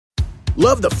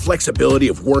Love the flexibility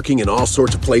of working in all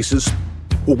sorts of places?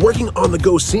 Well, working on the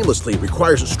go seamlessly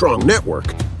requires a strong network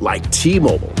like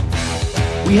T-Mobile.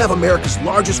 We have America's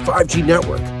largest 5G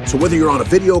network, so whether you're on a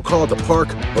video call at the park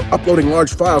or uploading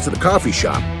large files at the coffee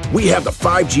shop, we have the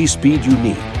 5G speed you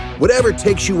need. Whatever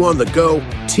takes you on the go,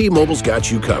 T-Mobile's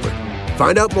got you covered.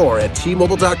 Find out more at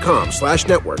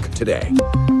T-Mobile.com/network today.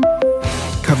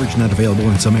 Coverage not available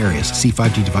in some areas. See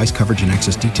 5G device coverage and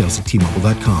access details at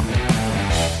T-Mobile.com.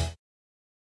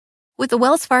 With the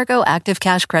Wells Fargo Active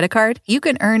Cash Credit Card, you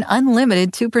can earn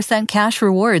unlimited 2% cash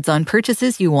rewards on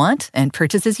purchases you want and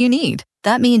purchases you need.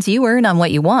 That means you earn on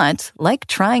what you want, like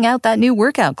trying out that new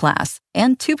workout class,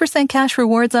 and 2% cash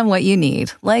rewards on what you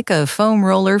need, like a foam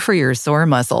roller for your sore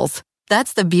muscles.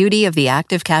 That's the beauty of the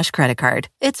Active Cash Credit Card.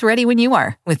 It's ready when you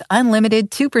are, with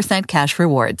unlimited 2% cash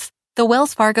rewards. The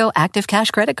Wells Fargo Active Cash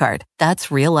Credit Card.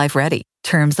 That's real life ready.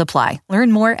 Terms apply.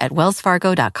 Learn more at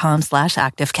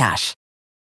wellsfargo.com/activecash.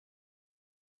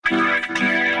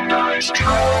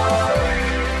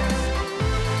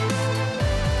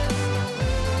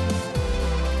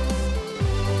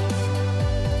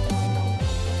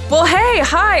 Well, hey,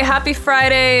 hi, happy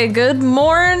Friday, good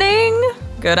morning,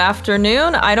 good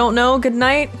afternoon, I don't know, good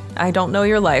night, I don't know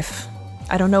your life.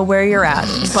 I don't know where you're at,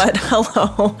 but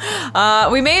hello.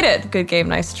 We made it. Good game,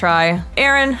 nice try.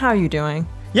 Aaron, how are you doing?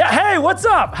 Yeah, hey, what's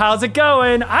up? How's it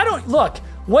going? Look,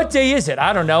 what day is it?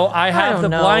 I don't know. I have the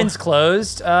blinds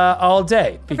closed all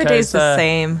day. Every day's the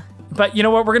same. But you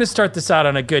know what? We're going to start this out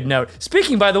on a good note.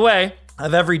 Speaking, by the way,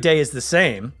 of every day is the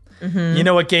same. Mm-hmm. You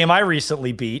know what game I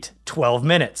recently beat? 12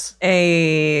 Minutes.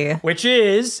 Which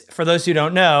is, for those who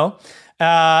don't know,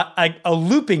 a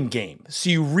looping game. So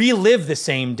you relive the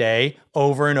same day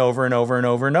over and over and over and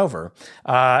over and over.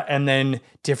 And then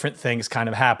different things kind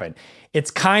of happen.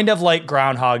 It's kind of like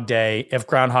Groundhog Day if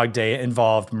Groundhog Day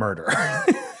involved murder.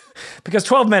 Because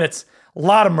 12 minutes, a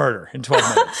lot of murder in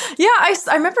 12 minutes. Yeah, I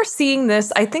remember seeing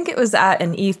this. I think it was at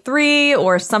an E3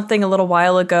 or something a little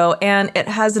while ago. And it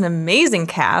has an amazing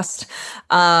cast.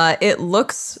 It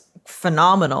looks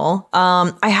phenomenal.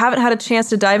 I haven't had a chance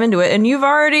to dive into it, and you've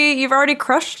already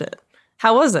crushed it.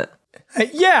 How was it?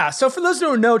 Yeah, so for those who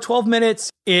don't know, 12 Minutes,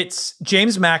 it's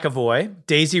James McAvoy,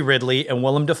 Daisy Ridley, and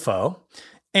Willem Dafoe.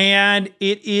 And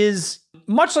it is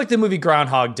much like the movie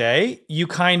Groundhog Day. You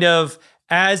kind of,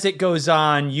 as it goes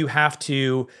on, you have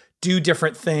to do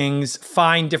different things,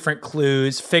 find different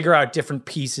clues, figure out different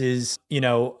pieces,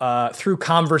 through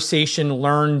conversation,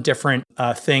 learn different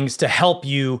things to help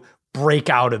you break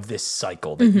out of this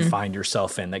cycle that you find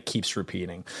yourself in that keeps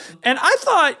repeating. And I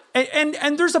thought,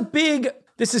 and there's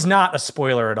this is not a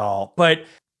spoiler at all, but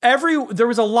there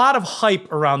was a lot of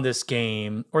hype around this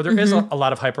game, or there is a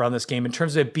lot of hype around this game in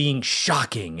terms of it being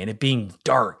shocking and it being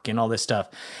dark and all this stuff.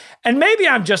 And maybe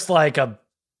I'm just like a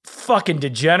fucking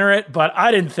degenerate, but I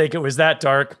didn't think it was that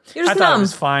dark. I thought it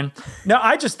was fine. No,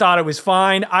 I just thought it was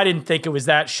fine. I didn't think it was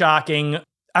that shocking.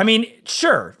 I mean,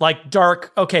 sure, like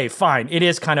dark, okay, fine. It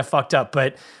is kind of fucked up,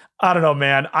 but I don't know,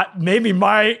 man. Maybe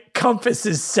my compass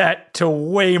is set to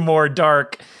way more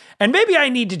dark. And maybe I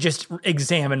need to just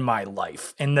examine my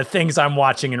life and the things I'm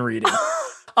watching and reading.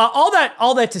 All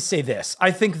that to say this, I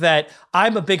think that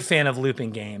I'm a big fan of looping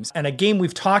games, and a game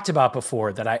we've talked about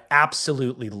before that I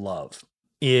absolutely love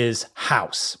is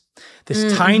House.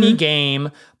 This tiny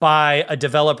game by a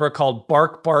developer called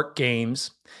Bark Bark Games.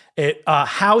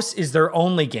 House is their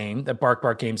only game that Bark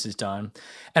Bark Games has done.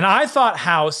 And I thought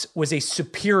House was a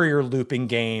superior looping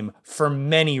game for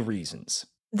many reasons.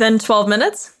 Then 12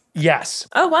 Minutes? Yes.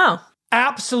 Oh, wow.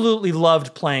 Absolutely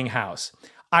loved playing House.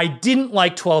 I didn't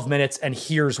like 12 Minutes, and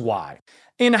here's why.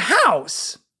 In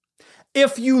House,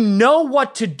 if you know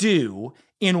what to do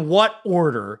in what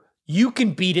order, you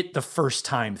can beat it the first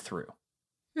time through.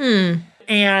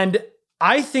 And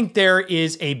I think there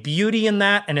is a beauty in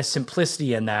that and a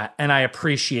simplicity in that, and I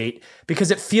appreciate,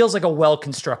 because it feels like a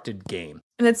well-constructed game.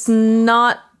 And it's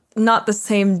not the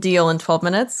same deal in 12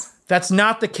 Minutes? That's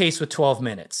not the case with 12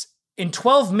 Minutes. In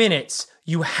 12 Minutes,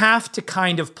 you have to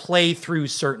kind of play through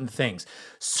certain things.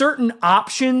 Certain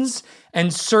options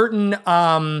and certain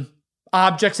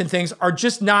objects and things are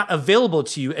just not available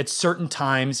to you at certain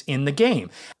times in the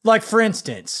game. Like, for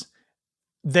instance,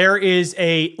 there's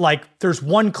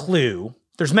one clue.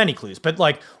 There's many clues, but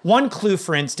like one clue,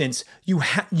 for instance,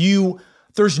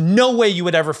 there's no way you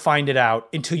would ever find it out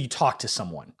until you talk to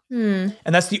someone. And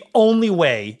that's the only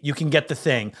way you can get the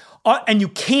thing. And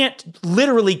you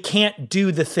literally can't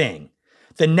do the thing.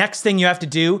 the next thing you have to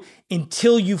do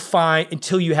until you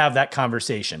have that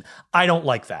conversation. I don't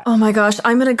like that. Oh my gosh,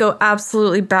 I'm gonna go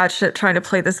absolutely batshit trying to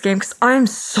play this game because I'm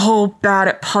so bad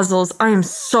at puzzles. I am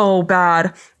so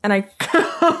bad. And I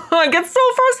I get so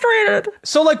frustrated.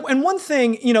 So like, and one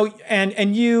thing,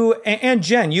 and you and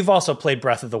Jen, you've also played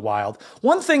Breath of the Wild.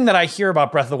 One thing that I hear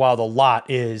about Breath of the Wild a lot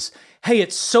is, hey,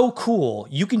 it's so cool.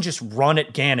 You can just run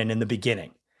at Ganon in the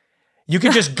beginning. You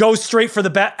can just go straight for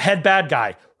the head bad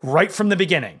guy right from the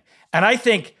beginning. And I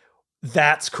think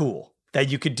that's cool that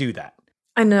you could do that.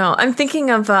 I know. I'm thinking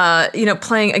of,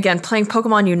 playing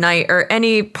Pokemon Unite or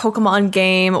any Pokemon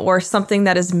game or something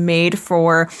that is made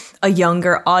for a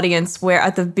younger audience where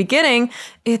at the beginning,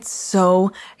 it's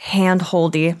so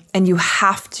hand-holdy and you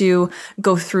have to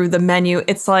go through the menu.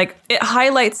 It's like it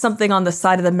highlights something on the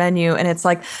side of the menu and it's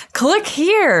like, click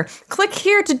here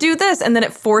to do this. And then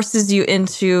it forces you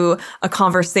into a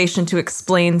conversation to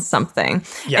explain something.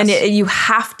 Yes. And you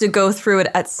have to go through it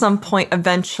at some point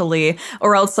eventually,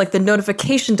 or else like the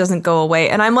notification doesn't go away.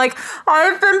 And I'm like,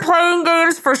 I've been playing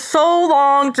games for so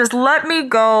long. Just let me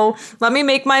go. Let me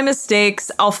make my mistakes.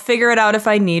 I'll figure it out if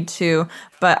I need to.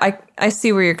 But I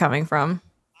see where you're coming from.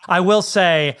 I will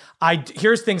say,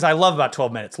 here's things I love about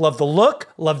 12 minutes. Love the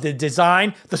look, love the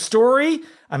design, the story.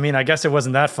 I mean, I guess it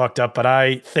wasn't that fucked up, but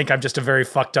I think I'm just a very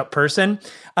fucked up person.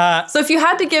 So if you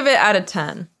had to give it out of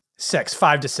 10.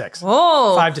 5 to 6.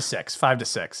 Whoa. 5 to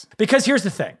 6. Because here's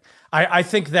the thing. I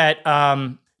think that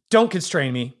don't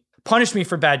constrain me. Punish me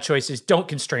for bad choices. Don't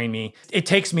constrain me. It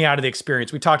takes me out of the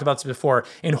experience. We talked about this before.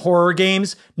 In horror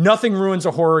games, nothing ruins a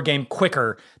horror game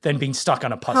quicker than being stuck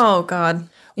on a puzzle. Oh, God.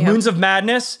 Yeah. Moons of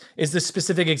Madness is the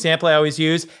specific example I always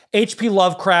use. H.P.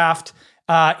 Lovecraft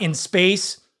in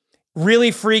space, really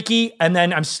freaky, and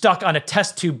then I'm stuck on a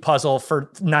test tube puzzle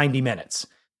for 90 minutes.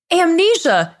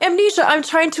 Amnesia. I'm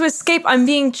trying to escape. I'm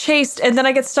being chased, and then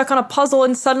I get stuck on a puzzle,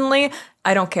 and suddenly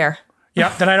I don't care.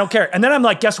 Yeah, then I don't care. And then I'm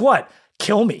like, guess what?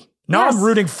 Kill me. Now I'm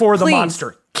rooting for the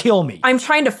monster. Kill me. I'm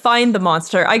trying to find the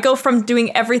monster. I go from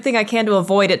doing everything I can to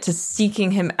avoid it to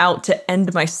seeking him out to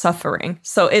end my suffering.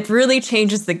 So it really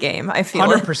changes the game, I feel.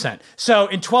 100%. So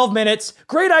in 12 minutes,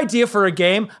 great idea for a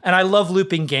game, and I love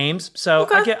looping games. So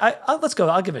okay. Let's go.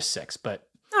 I'll give it a 6, but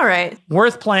all right.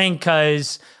 Worth playing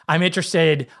because I'm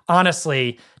interested,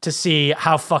 honestly, to see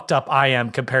how fucked up I am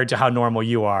compared to how normal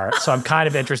you are. So I'm kind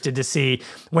of interested to see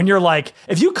when you're like,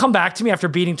 if you come back to me after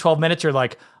beating 12 minutes, you're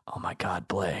like, oh my God,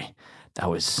 Blay, that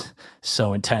was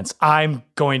so intense. I'm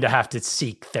going to have to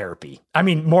seek therapy. I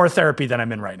mean, more therapy than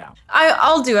I'm in right now.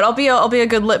 I'll do it. I'll be a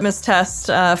good litmus test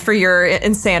for your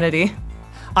insanity.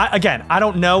 I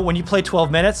don't know. When you play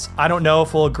 12 minutes, I don't know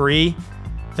if we'll agree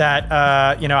that,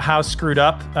 how screwed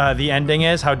up the ending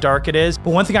is, how dark it is. But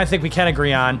one thing I think we can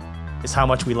agree on is how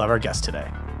much we love our guest today.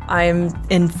 I'm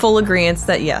in full agreement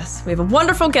that yes, we have a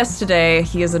wonderful guest today.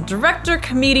 He is a director,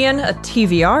 comedian, a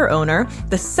TVR owner,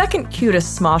 the second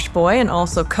cutest Smosh boy, and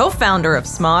also co-founder of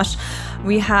Smosh.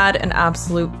 We had an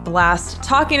absolute blast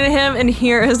talking to him, and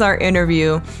here is our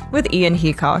interview with Ian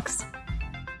Hecox.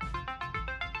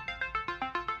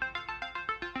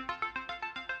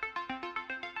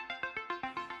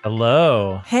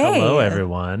 Hello. Hey. Hello,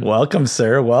 everyone. Welcome,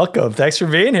 sir. Welcome. Thanks for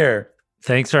being here.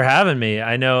 Thanks for having me.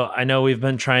 I know we've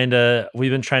been trying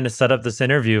to set up this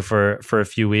interview for a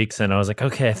few weeks, and I was like,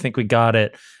 okay, I think we got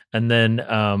it. And then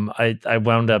I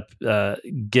wound up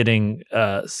getting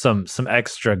some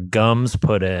extra gums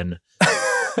put in.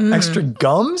 Extra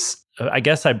gums? I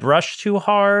guess I brushed too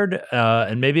hard,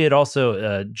 and maybe it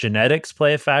also genetics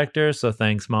play a factor. So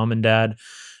thanks, Mom and Dad.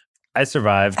 I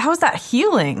survived. How is that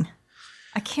healing?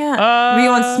 I can't. Were you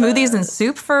on smoothies and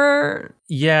soup for?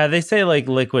 Yeah, they say like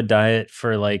liquid diet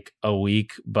for like a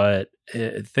week, but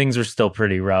things are still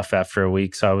pretty rough after a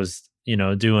week. So I was,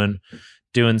 doing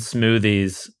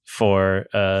smoothies for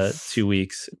 2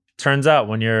 weeks. Turns out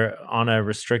when you're on a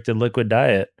restricted liquid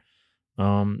diet,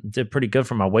 did pretty good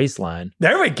for my waistline.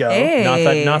 There we go. Hey.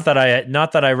 Not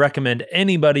that I recommend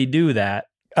anybody do that.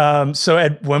 So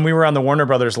when we were on the Warner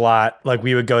Brothers lot, like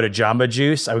we would go to Jamba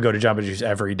Juice. I would go to Jamba Juice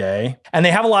every day, and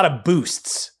they have a lot of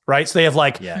boosts, right? So they have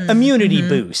like immunity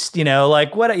boost,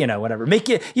 whatever. Make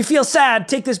you feel sad.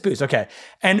 Take this boost, okay?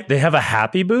 And they have a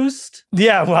happy boost.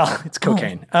 Yeah, well, it's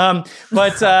cocaine.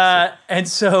 And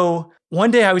so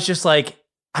one day I was just like,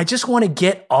 I just want to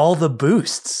get all the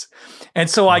boosts, and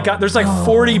so I got there's like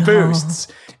 40 boosts,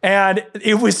 and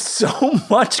it was so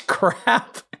much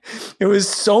crap. It was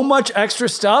so much extra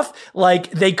stuff.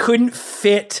 Like they couldn't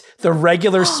fit the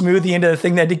regular smoothie into the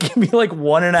thing. They had to give me like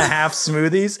 1.5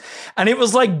 smoothies. And it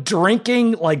was like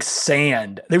drinking like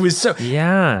sand. It was so,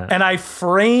 yeah. And I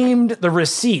framed the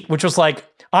receipt, which was like,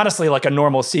 honestly like a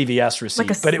normal CVS receipt,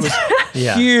 Like but it was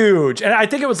Yeah. huge. And I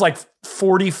think it was like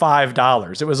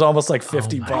 $45. It was almost like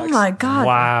 50 bucks. Oh my God.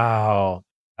 Wow.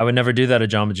 I would never do that at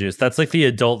Jamba Juice. That's like the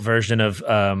adult version of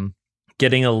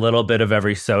getting a little bit of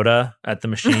every soda at the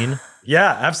machine.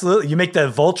 Yeah, absolutely. You make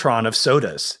the Voltron of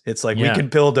sodas. It's like, we Yeah. can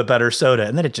build a better soda.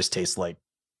 And then it just tastes like,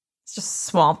 It's just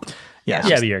swamp. yeah.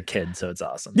 Yeah, but you're a kid, so it's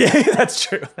awesome. Yeah, that's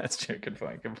true. That's true. Good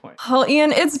point. Good point. Well,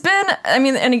 Ian, it's been, I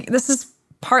mean, and this is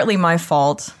partly my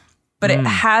fault, but it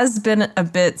has been a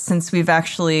bit since we've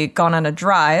actually gone on a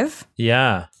drive.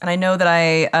 Yeah. And I know that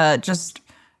I just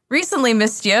recently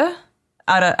missed you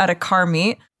at a car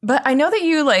meet, but I know that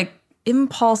you like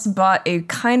impulse bought a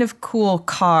kind of cool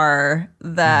car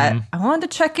that I wanted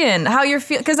to check in how you're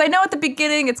feeling, because I know at the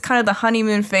beginning it's kind of the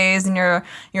honeymoon phase and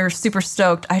you're super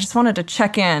stoked. I just wanted to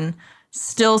check in.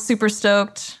 Still super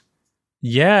stoked.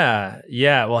 Yeah.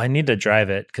 Well, I need to drive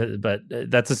it, but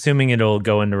that's assuming it'll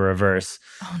go into reverse.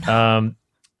 Oh,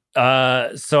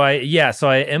 no. So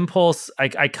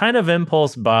I kind of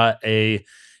impulse bought a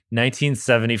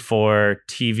 1974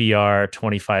 TVR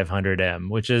 2500M,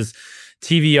 which is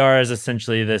TVR is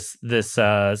essentially this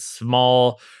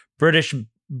small British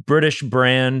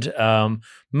brand,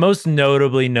 most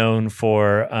notably known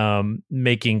for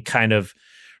making kind of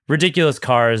ridiculous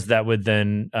cars that would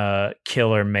then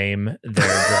kill or maim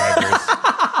their drivers.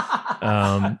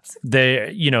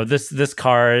 This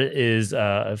car is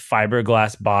a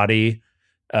fiberglass body,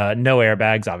 no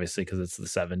airbags, obviously, because it's the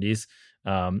 70s.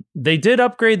 They did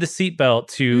upgrade the seatbelt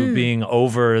to being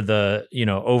over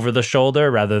the shoulder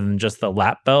rather than just the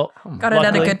lap belt. Got it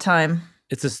at a good time.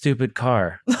 It's a stupid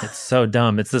car. It's so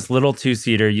dumb. It's this little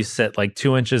 2-seater. You sit like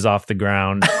 2 inches off the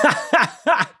ground.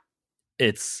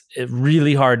 It's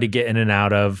really hard to get in and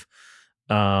out of.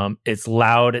 It's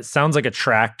loud. It sounds like a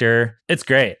tractor. It's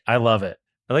great. I love it.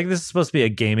 I like this is supposed to be a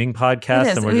gaming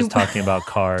podcast, and we're just talking about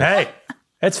cars. Hey,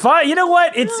 it's fine. You know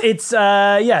what? It's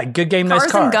good game,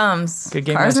 nice car. Cars and gums. Good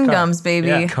game, Cars nice and car. gums, baby.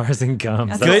 Yeah. Cars and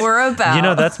gums. That's what we're about. You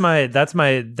know, that's my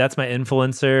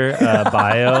influencer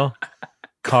bio.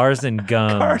 Cars and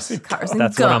gums. Cars and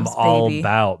That's gums, what I'm all baby.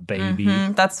 about, baby.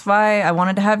 That's why I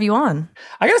wanted to have you on.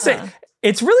 I gotta say,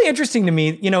 it's really interesting to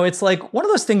me. You know, it's like one of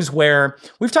those things where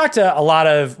we've talked to a lot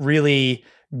of really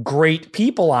great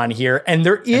people on here, and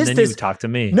there is And then this. you talk to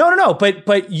me. No.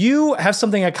 But you have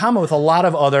something in common with a lot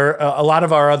of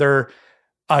our other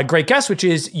great guests, which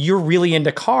is you're really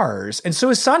into cars, and so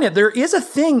is Sonia. There is a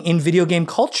thing in video game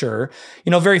culture,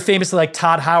 you know, very famously, like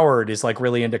Todd Howard is like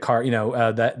really into car. You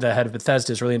know, the head of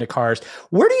Bethesda is really into cars.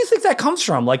 Where do you think that comes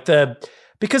from? Like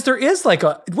because there is like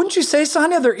wouldn't you say,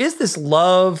 Sonia, there is this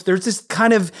love, there's this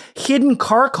kind of hidden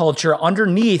car culture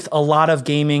underneath a lot of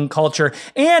gaming culture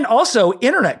and also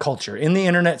internet culture in the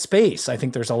internet space. I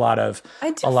think there's a lot of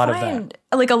that.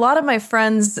 Like a lot of my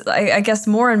friends, I guess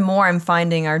more and more I'm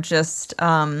finding are just,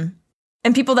 and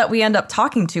people that we end up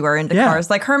talking to are into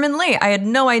cars. Like Herman Lee, I had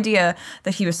no idea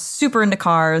that he was super into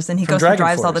cars and he goes and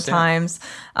drives all the times.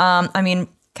 I mean,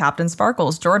 Captain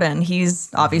Sparkles, Jordan, he's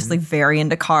obviously very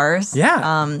into cars.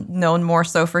 Yeah. Known more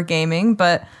so for gaming,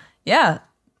 but yeah,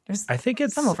 there's I think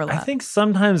it's some overlap. I think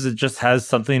sometimes it just has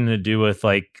something to do with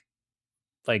like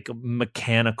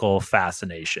mechanical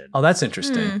fascination. Oh, that's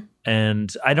interesting.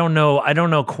 And I don't know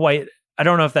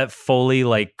if that fully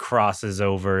like crosses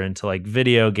over into like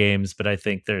video games, but I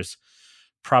think there's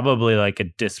probably like a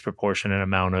disproportionate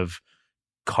amount of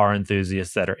car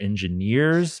enthusiasts that are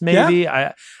engineers, maybe.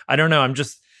 I don't know.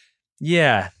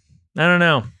 I don't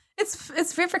know.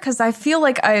 It's weird because I feel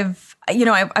like I've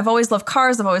always loved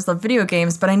cars, I've always loved video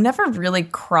games, but I never really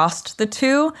crossed the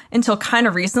two until kind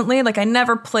of recently. Like I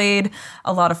never played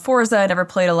a lot of Forza, I never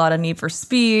played a lot of Need for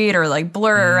Speed or like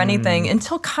Blur or anything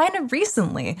until kind of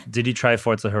recently. Did you try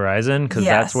Forza Horizon? Because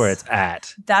Yes. that's where it's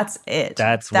at. That's it.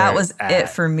 That was it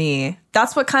for me.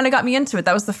 That's what kind of got me into it.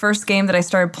 That was the first game that I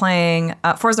started playing,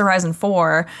 Forza Horizon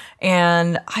 4,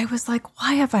 and I was like,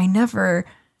 why have I never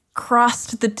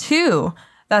crossed the two?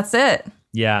 That's it.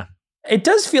 Yeah. It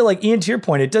does feel like, Ian, to your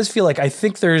point, it does feel like I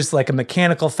think there's like a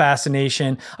mechanical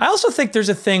fascination. I also think there's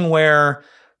a thing where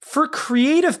for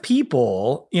creative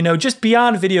people, you know, just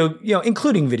beyond video, you know,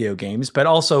 including video games, but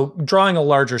also drawing a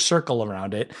larger circle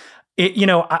around it, you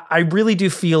know, I really do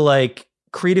feel like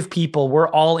creative people, we're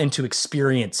all into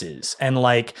experiences. And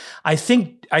like, I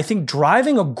think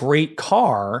driving a great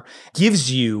car gives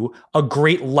you a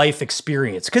great life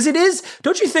experience. Because it is,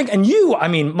 don't you think? And you, I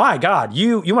mean, my God,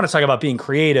 you want to talk about being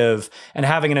creative and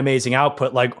having an amazing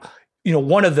output. Like, you know,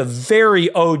 one of the very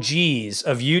OGs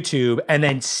of YouTube and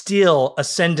then still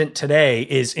ascendant today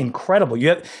is incredible. You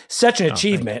have such an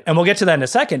achievement. And we'll get to that in a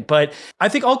second. But I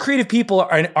think all creative people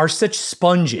are such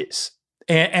sponges.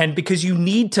 And because you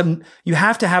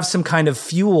have to have some kind of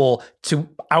fuel to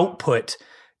output,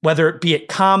 whether it be it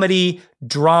comedy,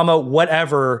 drama,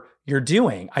 whatever you're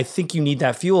doing. I think you need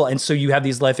that fuel. And so you have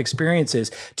these life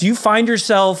experiences. Do you find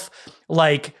yourself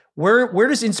like, where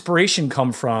does inspiration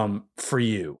come from for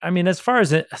you? I mean, as far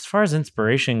as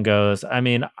inspiration goes, I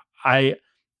mean, I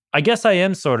guess I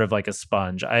am sort of like a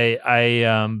sponge.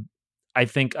 I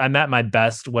think I'm at my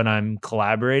best when I'm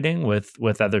collaborating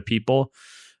with other people,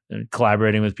 and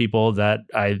collaborating with people that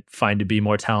I find to be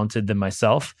more talented than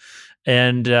myself.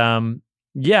 And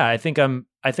yeah, I think I'm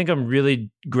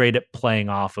really great at playing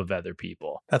off of other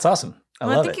people. That's awesome.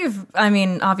 I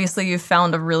think obviously you've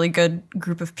found a really good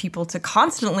group of people to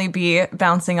constantly be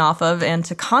bouncing off of and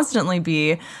to constantly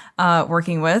be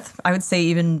working with. I would say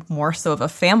even more so of a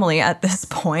family at this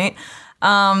point.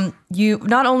 You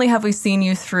not only have we seen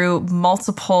you through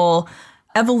multiple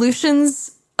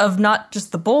evolutions of not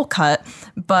just the bowl cut,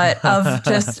 but of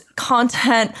just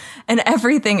content and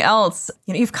everything else.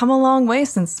 You know, you've come a long way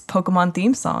since Pokemon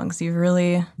theme songs. You've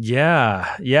really...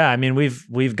 Yeah. I mean,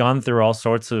 we've gone through all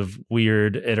sorts of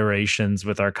weird iterations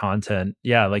with our content.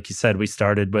 Yeah, like you said, we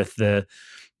started with the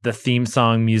theme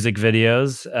song music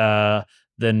videos,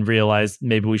 then realized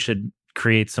maybe we should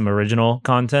create some original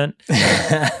content.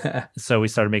 So we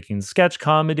started making sketch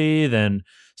comedy, then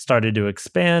started to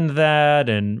expand that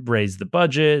and raise the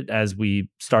budget as we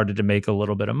started to make a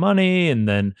little bit of money, and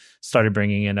then started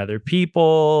bringing in other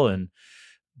people and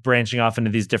branching off into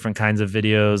these different kinds of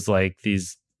videos, like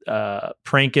these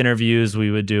prank interviews we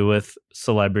would do with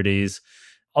celebrities.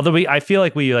 Although I feel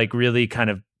like we like really kind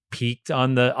of peaked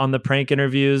on the prank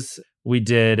interviews. We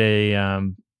did a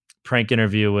prank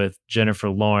interview with Jennifer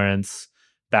Lawrence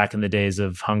back in the days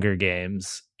of Hunger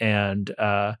Games, and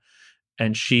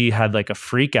she had like a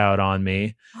freak out on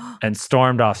me and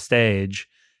stormed off stage.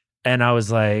 And I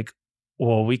was like,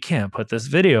 well, we can't put this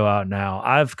video out now.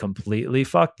 I've completely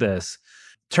fucked this.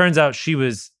 Turns out she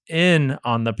was in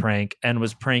on the prank and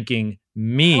was pranking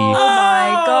me. Oh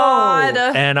my God.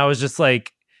 And I was just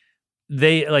like,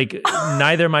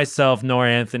 neither myself nor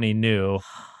Anthony knew.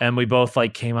 And we both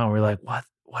like came out and we were like, what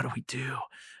do we do?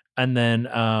 And then,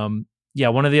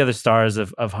 one of the other stars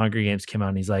of Hunger Games came out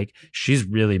and he's like, she's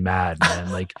really mad, man.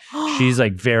 Like, she's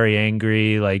like very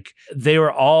angry. Like, they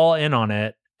were all in on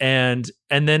it. And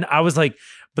then I was like,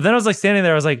 standing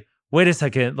there, I was like, wait a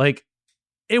second. Like,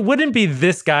 it wouldn't be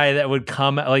this guy that would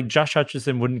come, like Josh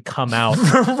Hutcherson wouldn't come out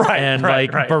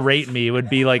right. berate me. It would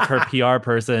be like her PR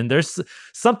person. There's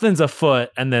something's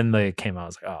afoot. And then they came out. I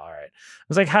was like, oh, all right. I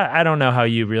was like, I don't know how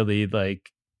you really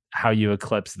like, how you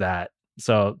eclipse that.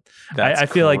 So I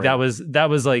feel like that was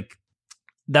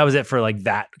it for like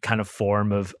that kind of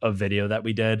form of video that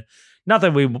we did. Not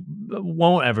that we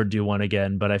won't ever do one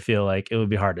again, but I feel like it would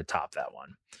be hard to top that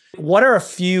one. What are a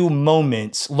few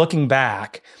moments looking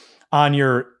back on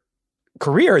your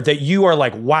career that you are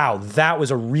like, wow, that was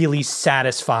a really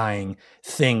satisfying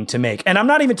thing to make? And I'm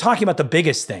not even talking about the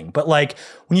biggest thing, but like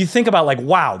when you think about like,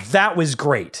 wow, that was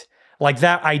great. Like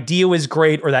that idea was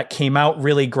great, or that came out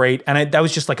really great. And that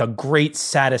was just like a great,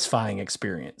 satisfying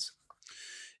experience.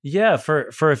 Yeah,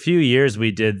 for a few years,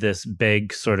 we did this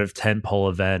big sort of tentpole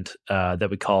event that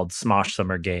we called Smosh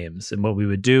Summer Games. And what we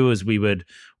would do is we would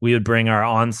bring our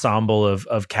ensemble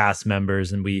of cast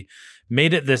members, and we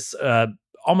made it this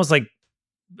almost like,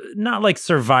 not like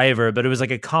Survivor, but it was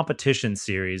like a competition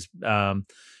series.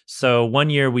 So one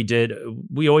year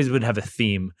we always would have a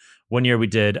theme. One year we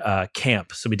did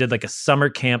camp. So we did like a summer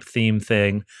camp theme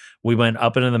thing. We went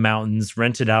up into the mountains,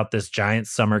 rented out this giant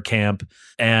summer camp,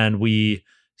 and we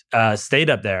stayed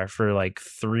up there for like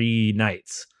 3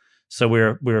 nights. So we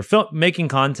were making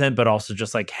content, but also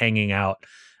just like hanging out.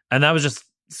 And that was just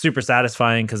super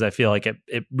satisfying because I feel like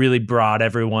it really brought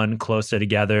everyone closer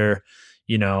together.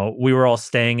 You know, we were all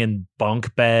staying in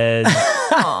bunk beds.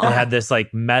 They had this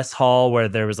like mess hall where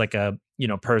there was like a,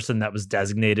 person that was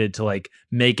designated to like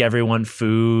make everyone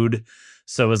food.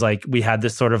 So it was like we had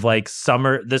this sort of like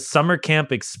summer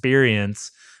camp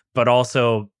experience, but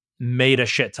also made a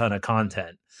shit ton of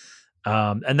content.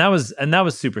 And that was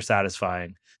super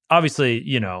satisfying. Obviously,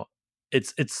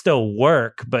 it's still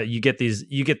work, but you get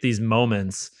these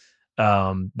moments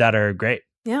that are great.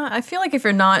 Yeah, I feel like if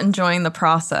you're not enjoying the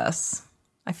process,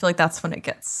 I feel like that's when it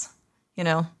gets, it's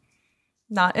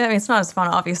not as fun,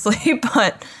 obviously,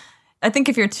 but I think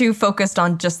if you're too focused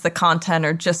on just the content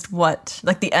or just what,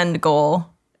 like the end goal,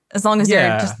 as long as you're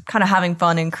just kind of having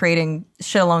fun and creating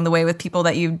shit along the way with people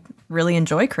that you really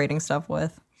enjoy creating stuff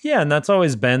with. Yeah, and that's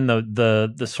always been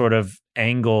the sort of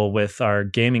angle with our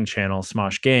gaming channel,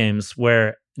 Smosh Games,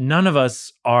 where none of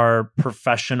us are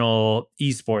professional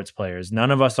esports players.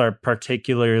 None of us are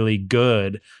particularly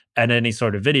good at any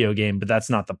sort of video game, but that's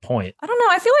not the point. I don't know.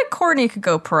 I feel like Courtney could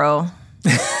go pro.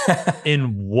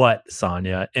 In what,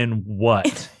 Sonia? In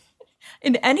what?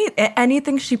 In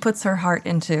anything she puts her heart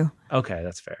into. Okay,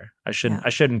 that's fair. I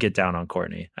shouldn't get down on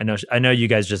Courtney. I know you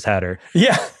guys just had her.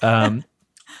 Yeah.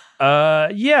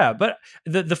 Yeah, but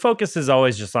the focus is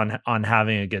always just on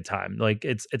having a good time. Like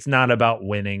it's not about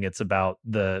winning, it's about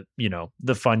the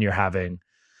fun you're having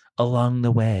along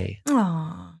the way.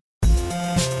 Aww.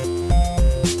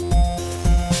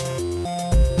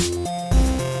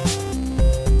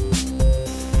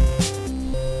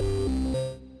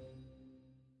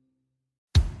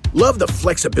 Love the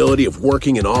flexibility of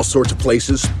working in all sorts of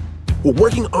places? Well,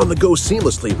 working on the go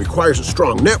seamlessly requires a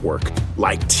strong network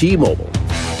like T-Mobile.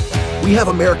 We have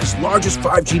America's largest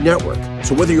 5G network,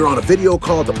 so whether you're on a video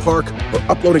call at the park or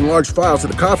uploading large files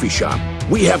at the coffee shop,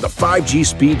 we have the 5G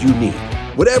speed you need.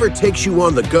 Whatever takes you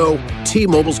on the go,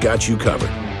 T-Mobile's got you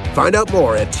covered. Find out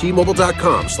more at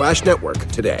T-Mobile.com/network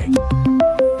today.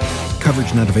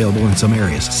 Coverage not available in some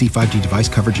areas. See 5G device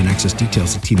coverage and access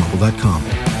details at T-Mobile.com.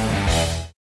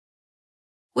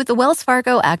 With the Wells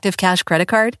Fargo Active Cash Credit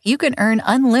Card, you can earn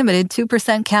unlimited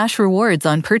 2% cash rewards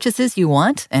on purchases you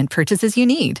want and purchases you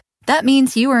need. That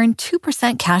means you earn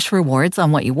 2% cash rewards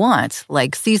on what you want,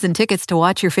 like season tickets to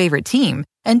watch your favorite team,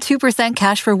 and 2%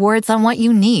 cash rewards on what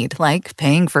you need, like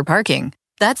paying for parking.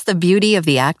 That's the beauty of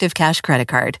the Active Cash Credit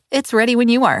Card. It's ready when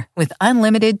you are, with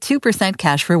unlimited 2%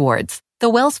 cash rewards. The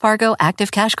Wells Fargo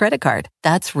Active Cash Credit Card.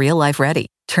 That's real life ready.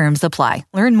 Terms apply.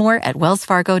 Learn more at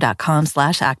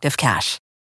wellsfargo.com/activecash.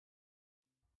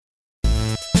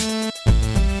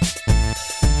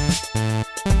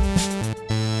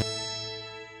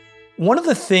 One of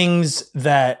the things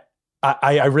that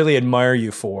I really admire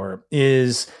you for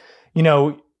is,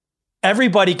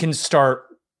 everybody can start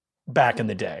back in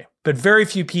the day, but very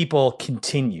few people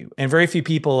continue. And very few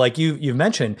people, like you've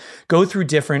mentioned, go through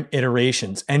different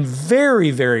iterations. And very,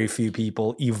 very few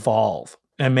people evolve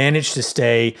and manage to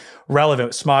stay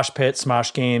relevant. Smosh Pit,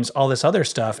 Smosh Games, all this other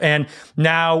stuff. And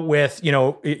now with,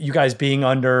 you guys being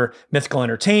under Mythical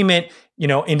Entertainment,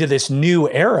 into this new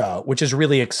era, which is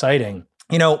really exciting.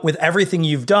 With everything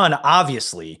you've done,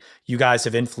 obviously, you guys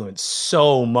have influenced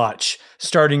so much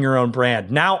starting your own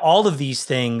brand. Now, all of these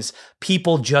things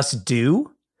people just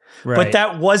do, right. But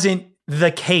that wasn't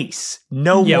the case.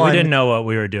 No one we didn't know what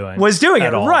we were doing. Was doing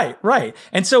it. All. Right.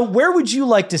 And so where would you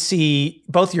like to see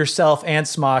both yourself and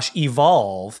Smosh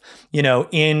evolve,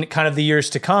 in kind of the years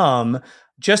to come?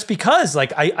 Just because,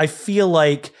 I feel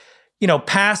like,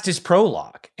 past is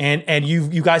prologue. And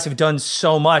you guys have done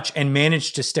so much and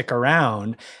managed to stick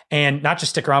around, and not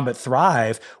just stick around, but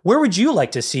thrive. Where would you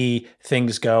like to see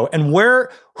things go? And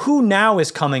who now is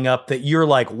coming up that you're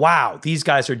like, wow, these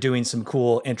guys are doing some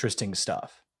cool, interesting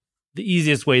stuff? The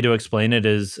easiest way to explain it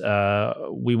is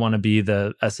we want to be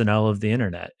the SNL of the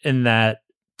internet, in that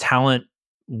talent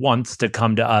wants to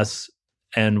come to us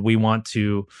and we want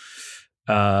to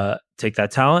take that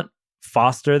talent,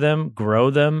 foster them, grow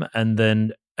them, and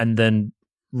then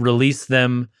release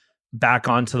them back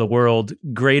onto the world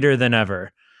greater than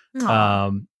ever.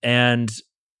 And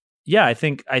yeah, I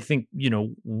think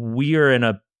we are in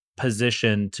a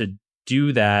position to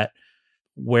do that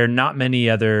where not many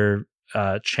other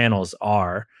channels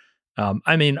are.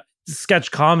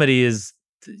 Sketch comedy is,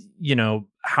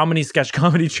 how many sketch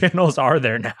comedy channels are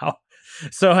there now?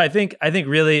 So I think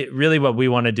really what we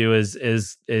want to do is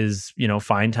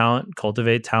find talent,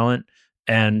 cultivate talent,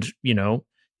 and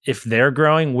if they're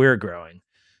growing, we're growing.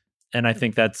 And I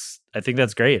think that's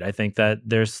great. I think that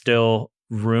there's still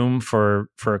room for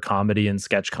comedy and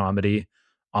sketch comedy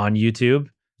on YouTube.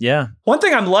 Yeah. One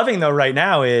thing I'm loving though right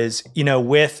now is,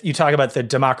 with you talk about the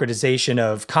democratization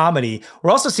of comedy, we're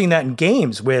also seeing that in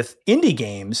games with indie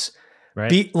games.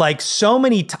 Right.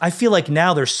 I feel like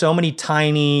now there's so many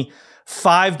tiny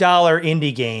 $5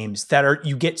 indie games that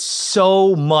you get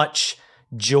so much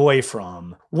joy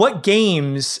from. What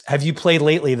games have you played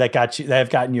lately that have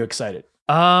gotten you excited?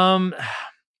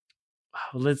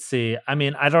 Let's see.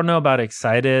 I don't know about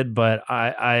excited, but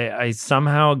I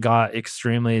somehow got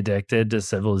extremely addicted to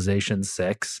Civilization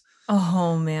 6.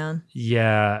 Oh man.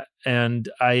 Yeah, and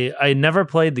I never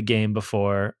played the game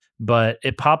before, but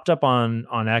it popped up on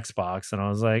Xbox, and I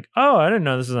was like, oh, I didn't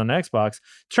know this was on Xbox.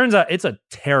 Turns out it's a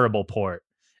terrible port.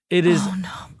 It is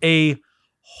a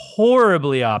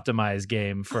horribly optimized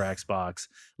game for Xbox.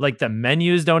 Like the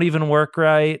menus don't even work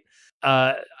right.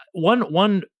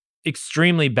 One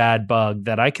extremely bad bug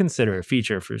that I consider a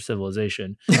feature for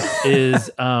Civilization is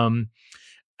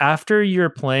after you're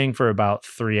playing for about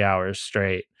 3 hours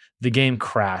straight, the game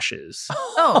crashes.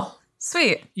 Oh,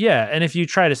 sweet. Yeah, and if you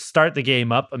try to start the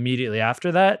game up immediately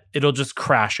after that, it'll just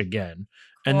crash again.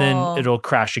 And then it'll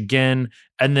crash again,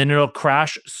 and then it'll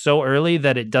crash so early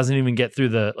that it doesn't even get through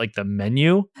the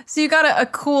menu. So you got a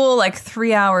cool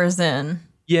 3 hours in.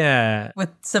 Yeah. With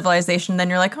Civilization, then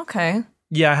you're like, okay.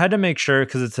 Yeah, I had to make sure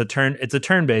because it's a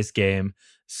turn-based game.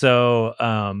 So,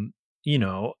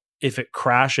 if it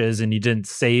crashes and you didn't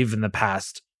save in the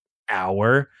past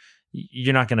hour,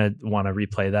 you're not going to want to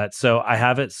replay that. So I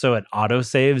have it so it auto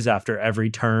saves after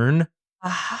every turn.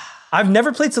 I've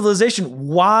never played Civilization.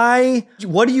 Why?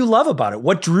 What do you love about it?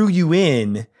 What drew you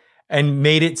in and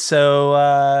made it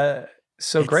so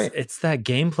great? It's that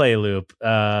gameplay loop.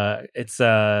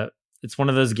 It's one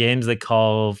of those games they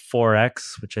call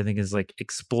 4X, which I think is like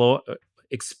explore,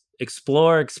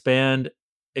 expand,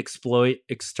 exploit,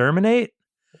 exterminate.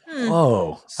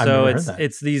 Whoa! So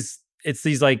it's these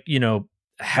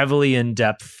heavily in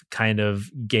depth kind of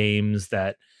games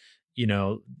that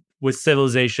with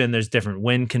Civilization, there's different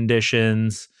win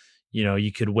conditions.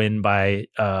 You could win by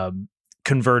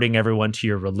converting everyone to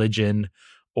your religion,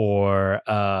 or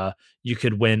you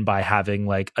could win by having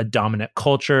like a dominant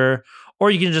culture, or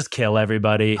you can just kill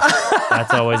everybody.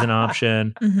 That's always an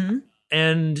option. Mm-hmm.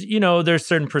 And, there's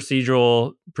certain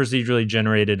procedurally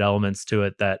generated elements to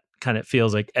it that kind of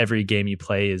feels like every game you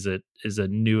play is a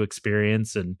new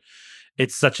experience. And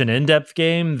it's such an in-depth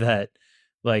game that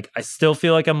I still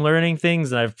feel like I'm learning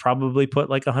things, and I've probably put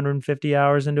 150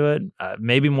 hours into it.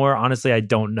 Maybe more. Honestly, I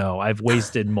don't know. I've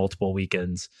wasted multiple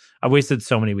weekends. I've wasted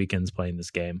so many weekends playing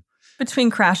this game. Between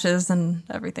crashes and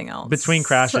everything else. Between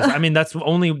crashes. I mean, that's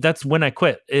when I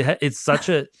quit. It has such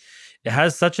an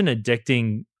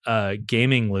addicting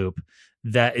gaming loop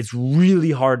that it's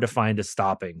really hard to find a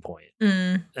stopping point.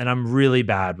 And I'm really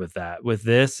bad with that. With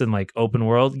this and open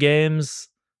world games,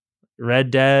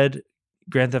 Red Dead,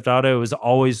 Grand Theft Auto, it was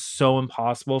always so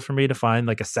impossible for me to find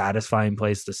a satisfying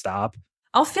place to stop.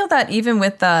 I'll feel that even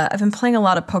with I've been playing a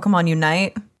lot of Pokemon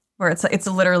Unite, where it's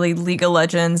literally League of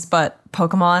Legends but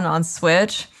Pokemon on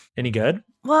Switch. Any good?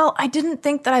 Well, I didn't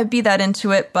think that I'd be that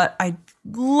into it, but I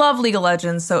love League of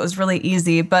Legends, so it was really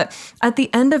easy. But at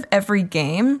the end of every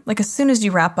game, as soon as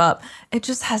you wrap up, it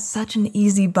just has such an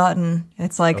easy button.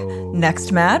 It's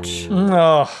next match?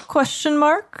 Question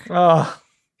mark? Oh.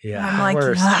 Yeah. I'm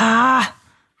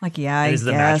I Is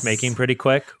the matchmaking pretty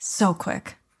quick? So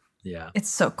quick. Yeah. It's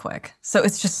so quick. So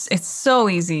it's so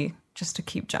easy just to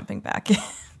keep jumping back in.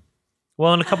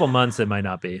 Well, in a couple months, it might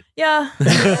not be. Yeah.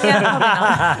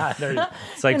 Yeah, probably not.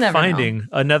 It's like finding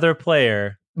another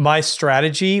player. My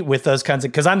strategy with those kinds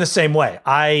of, because I'm the same way.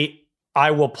 I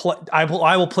will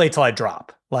play till I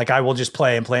drop. I will just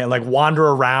play and wander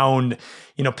around,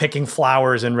 picking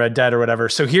flowers in Red Dead or whatever.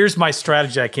 So here's my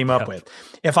strategy I came up with.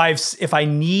 If I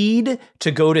need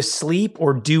to go to sleep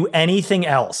or do anything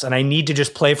else, and I need to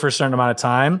just play for a certain amount of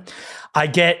time, I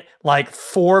get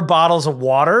 4 bottles of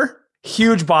water,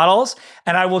 huge bottles,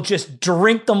 and I will just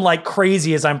drink them like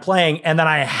crazy as I'm playing. And then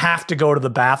I have to go to the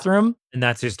bathroom. And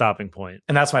that's your stopping point.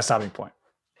 And that's my stopping point.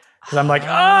 Because I'm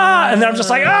and then I'm just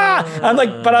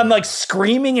but I'm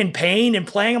screaming in pain and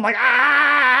playing. I'm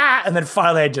and then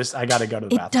finally I got to go to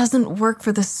the bathroom. It doesn't work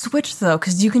for the Switch though,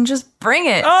 because you can just bring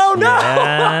it. Oh no!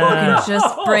 Yeah. You can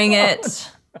just bring it.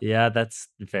 Yeah, that's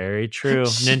very true.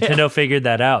 Nintendo figured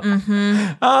that out.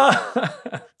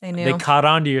 Mm-hmm. They knew. They caught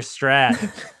on to your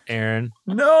strat, Aaron.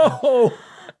 No.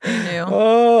 They knew.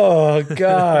 Oh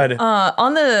God.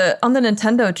 On the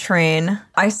Nintendo train,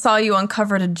 I saw you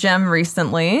uncovered a gem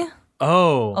recently.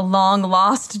 Oh. A long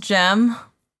lost gem.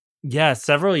 Yeah,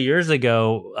 several years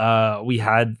ago, we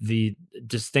had the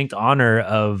distinct honor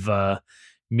of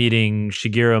meeting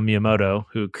Shigeru Miyamoto,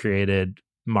 who created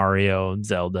Mario,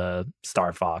 Zelda,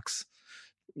 Star Fox,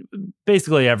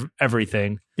 basically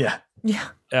everything. Yeah.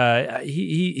 Yeah.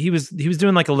 He was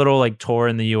doing a little tour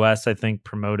in the US, I think,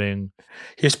 promoting.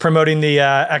 He was promoting the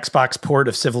Xbox port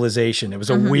of Civilization. It was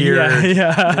a weird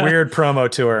promo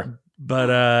tour.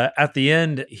 But at the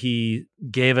end, he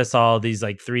gave us all these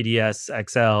 3DS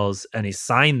XLs, and he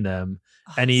signed them,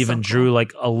 and he even drew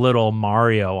a little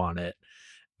Mario on it.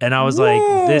 And I was like,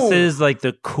 this is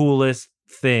the coolest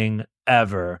thing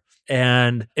ever.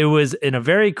 And it was in a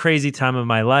very crazy time of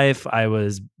my life. I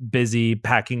was busy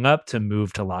packing up to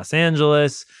move to Los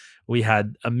Angeles. We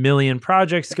had a million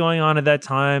projects going on at that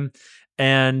time.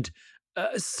 And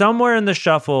somewhere in the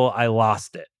shuffle, I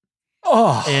lost it.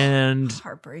 Oh, and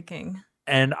heartbreaking.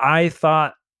 And I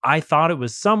thought it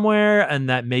was somewhere, and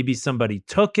that maybe somebody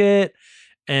took it.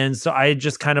 And so I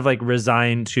just kind of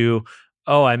resigned to,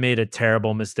 I made a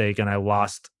terrible mistake and I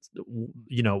lost,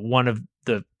 one of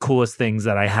the coolest things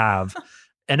that I have.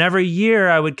 And every year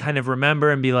I would kind of remember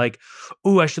and be like,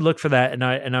 "Ooh, I should look for that." And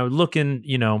I would look in,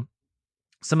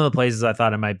 some of the places I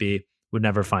thought it might be, would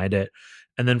never find it.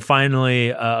 And then finally,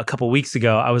 a couple weeks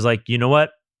ago, I was like, you know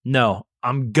what? No,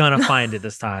 I'm gonna find it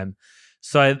this time.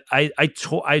 So I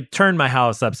turned my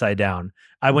house upside down.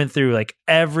 I went through like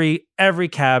every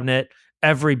cabinet,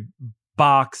 every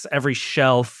box, every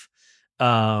shelf.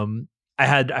 I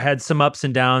had some ups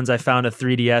and downs. I found a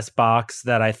 3DS box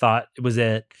that I thought was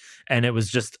it, and it was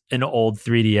just an old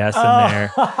 3DS in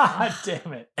there.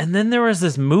 Damn it. And then there was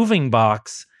this moving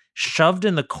box shoved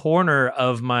in the corner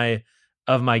of my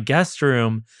guest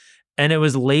room, and it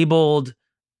was labeled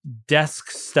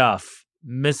desk stuff,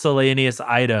 miscellaneous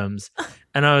items.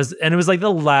 And it was like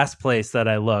the last place that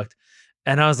I looked.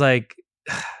 And I was like,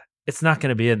 it's not going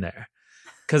to be in there,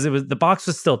 because the box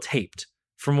was still taped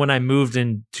from when I moved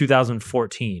in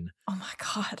 2014. Oh my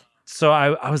God. So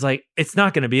I was like, it's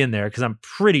not going to be in there, because I'm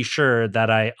pretty sure that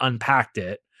I unpacked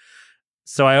it.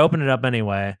 So I opened it up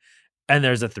anyway, and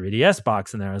there's a 3DS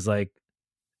box in there. I was like,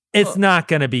 it's not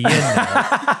going to be in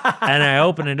there. And I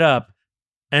opened it up,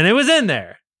 and it was in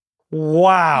there.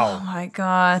 Wow. Oh my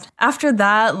God. After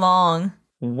that long.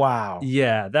 Wow.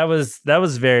 Yeah, that was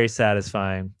very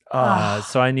satisfying.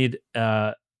 So I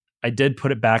did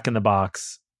put it back in the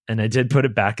box, and I did put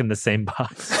it back in the same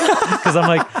box, because I'm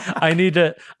like, I need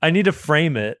to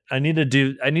frame it. I need to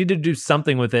do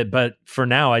something with it. But for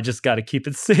now, I just got to keep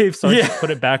it safe. So I just put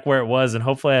it back where it was, and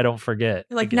hopefully I don't forget.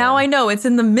 You're like, again. now I know it's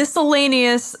in the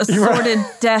miscellaneous assorted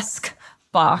desk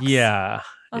box. Yeah.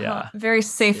 Yeah. Very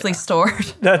safely stored.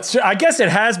 That's true. I guess it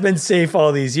has been safe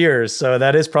all these years, so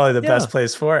that is probably the best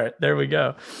place for it. There we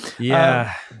go.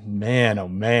 Yeah. Man, oh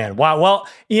man. Wow. Well,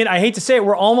 Ian, I hate to say it,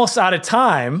 we're almost out of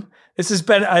time. This has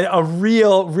been a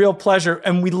real pleasure.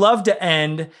 And we love to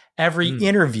end every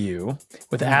interview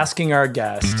with asking our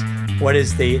guest what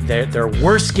is their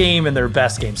worst game and their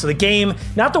best game. So the game,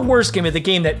 not the worst game, but the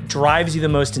game that drives you the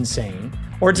most insane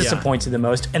or disappoints you the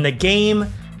most, and the game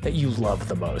that you love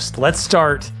the most. Let's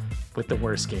start with the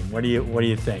worst game. What do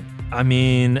you think? I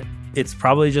mean, it's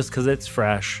probably just because it's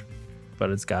fresh, but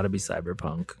it's got to be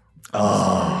Cyberpunk.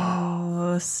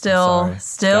 Oh, still.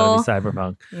 It's gotta be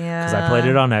Cyberpunk. Yeah. Because I played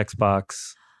it on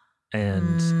Xbox,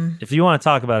 and if you want to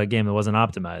talk about a game that wasn't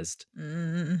optimized,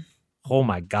 oh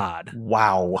my God.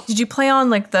 Wow. Did you play on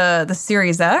like the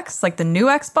Series X, like the new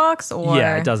Xbox, or?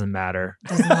 Yeah, it doesn't matter.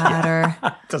 Doesn't matter.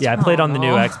 Yeah, I played on the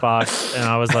new Xbox, and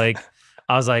I was like,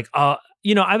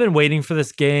 I've been waiting for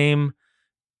this game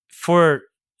for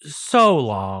so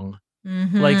long.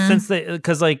 Like since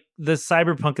because like the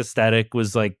Cyberpunk aesthetic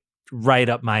was like right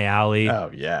up my alley.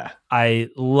 Oh yeah. I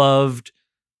loved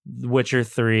Witcher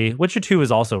 3. Witcher 2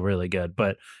 was also really good,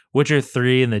 but Witcher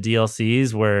 3 and the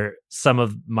DLCs were some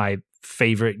of my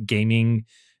favorite gaming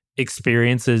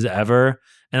experiences ever.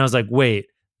 And I was like, wait,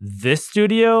 this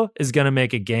studio is going to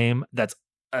make a game that's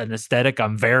an aesthetic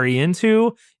I'm very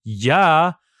into?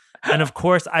 Yeah. And of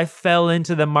course, I fell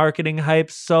into the marketing hype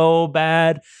so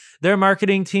bad. Their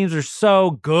marketing teams are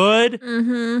so good.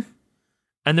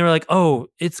 And they were like, oh,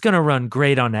 it's going to run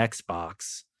great on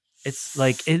Xbox. It's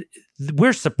like,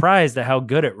 we're surprised at how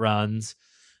good it runs.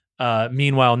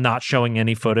 Meanwhile, not showing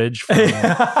any footage from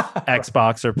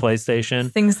Xbox or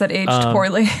PlayStation. Things that aged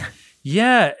poorly.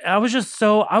 Yeah, I was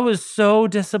so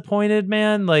disappointed,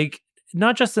 man. Like,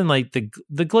 not just in like the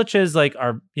glitches, like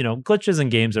glitches in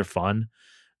games are fun,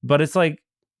 but it's like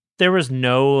there was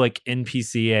no like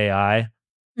NPC AI.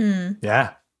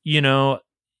 Yeah.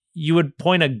 You would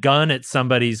point a gun at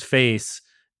somebody's face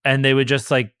and they would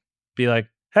just like be like,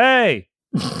 hey,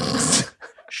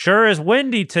 sure is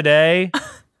windy today.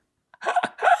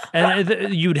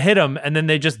 And you'd hit them and then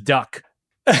they just duck.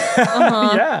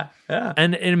 Yeah.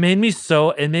 And it made me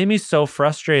so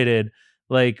frustrated.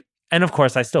 Like, and of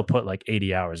course I still put like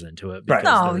 80 hours into it. Right.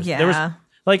 There was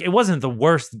like, it wasn't the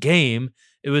worst game.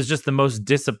 It was just the most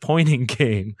disappointing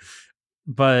game.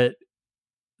 But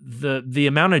the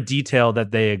amount of detail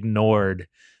that they ignored,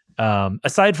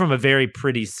 aside from a very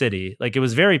pretty city, like it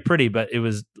was very pretty, but it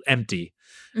was empty.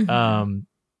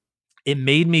 It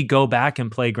made me go back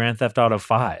and play Grand Theft Auto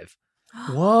 5.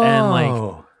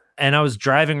 Whoa. And I was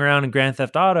driving around in Grand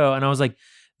Theft Auto and I was like,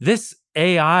 this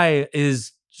AI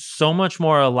is so much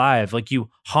more alive. Like you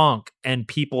honk and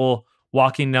people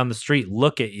walking down the street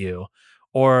look at you.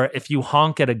 Or if you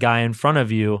honk at a guy in front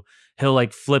of you, he'll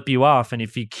like flip you off. And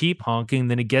if you keep honking,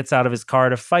 then he gets out of his car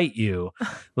to fight you.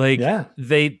 Like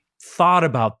they thought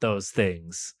about those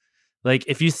things. Like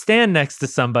if you stand next to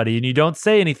somebody and you don't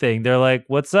say anything, they're like,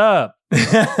 what's up?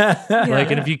 Like,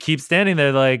 and if you keep standing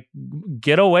there, like,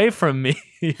 get away from me,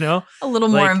 A little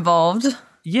more involved.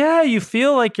 Yeah, you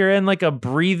feel like you're in like a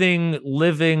breathing,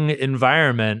 living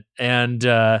environment, and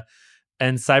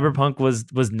Cyberpunk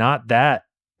was not that.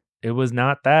 It was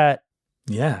not that.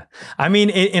 Yeah. I mean,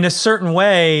 in a certain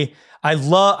way, I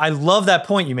love that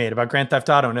point you made about Grand Theft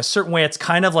Auto. In a certain way, it's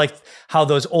kind of like how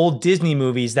those old Disney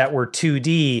movies that were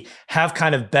 2D have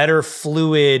kind of better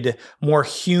fluid, more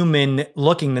human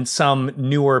looking than some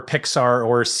newer Pixar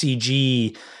or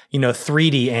CG,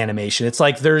 3D animation. It's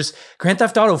like Grand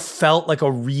Theft Auto felt like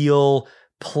a real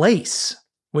place,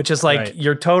 which is like,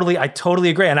 right. I totally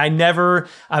agree. And I've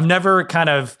never kind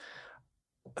of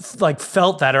like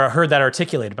felt that or heard that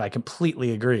articulated, but I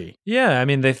completely agree. Yeah, I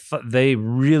mean they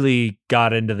really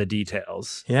got into the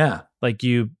details. Yeah, like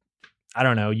you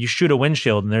shoot a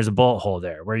windshield and there's a bullet hole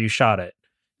there where you shot it.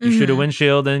 You shoot a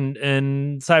windshield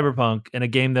in Cyberpunk, in a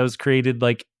game that was created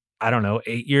 8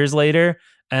 years later,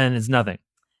 and it's nothing.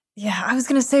 Yeah, I was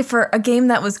going to say, for a game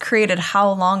that was created how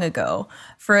long ago,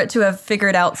 for it to have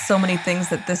figured out so many things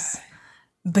that this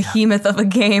behemoth of a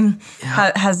game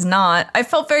has not. I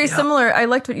felt very similar. I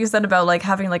liked what you said about like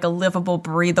having like a livable,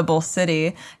 breathable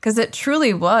city, because it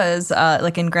truly was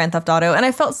like in Grand Theft Auto, and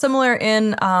I felt similar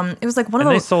in it was like one of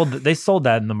those. They sold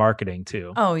that in the marketing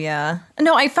too. Oh yeah,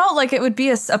 no, I felt like it would be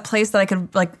a place that I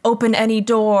could like open any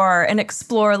door and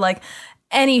explore like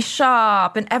any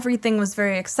shop, and everything was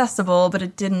very accessible, but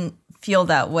it didn't feel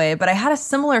that way. But I had a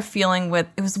similar feeling with,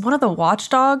 it was one of the Watch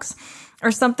Dogs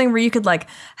or something, where you could like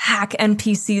hack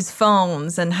NPCs'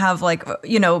 phones and have like,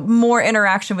 more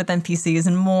interaction with NPCs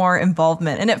and more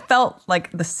involvement. And it felt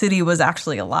like the city was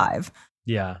actually alive.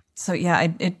 Yeah. So yeah,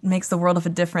 it makes the world of a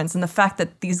difference. And the fact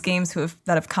that these games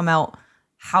that have come out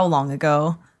how long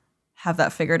ago have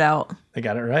that figured out. They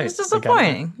got it right. It's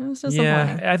disappointing.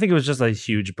 Yeah, I think it was just a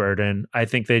huge burden. I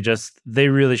think they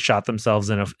really shot themselves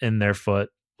in their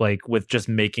foot, like with just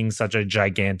making such a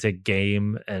gigantic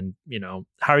game. And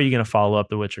how are you going to follow up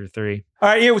The Witcher 3? All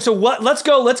right, yeah. So let's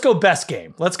go best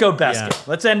game. Let's go best game.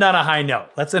 Let's end on a high note.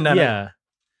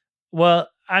 Well,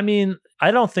 I mean, I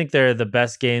don't think they're the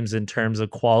best games in terms of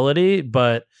quality,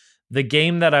 but the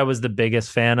game that I was the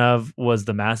biggest fan of was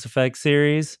the Mass Effect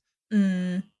series.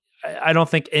 I don't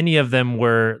think any of them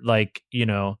were like,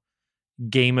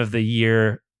 game of the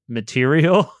year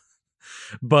material,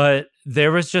 but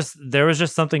there was just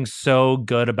something so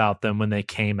good about them when they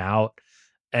came out.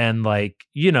 And like,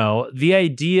 the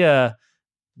idea,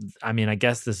 I mean, I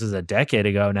guess this is a decade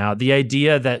ago now, the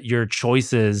idea that your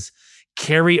choices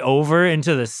carry over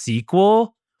into the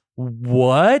sequel.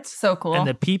 What? So cool. And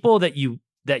the people that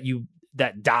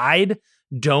died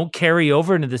don't carry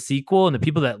over into the sequel, and the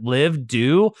people that live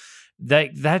do.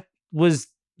 That was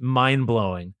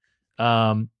mind-blowing.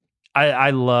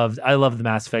 I love the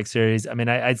Mass Effect series. I mean,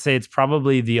 I'd say it's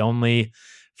probably the only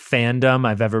fandom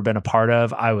I've ever been a part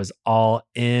of. I was all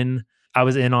in. I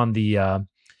was in on the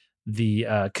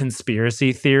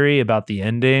conspiracy theory about the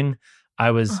ending.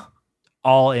 I was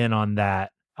all in on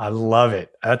that. I love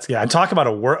it. That's yeah. Talk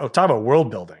about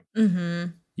world building.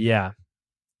 Mm-hmm. Yeah.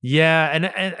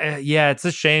 And it's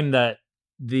a shame that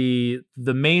the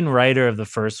main writer of the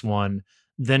first one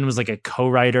then was like a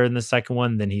co-writer in the second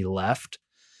one, then he left.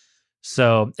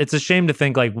 So it's a shame to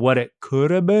think like what it could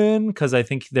have been, because I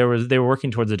think they were working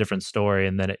towards a different story,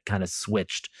 and then it kind of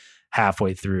switched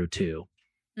halfway through too.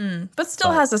 But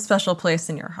still has a special place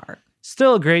in your heart.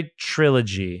 Still a great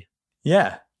trilogy.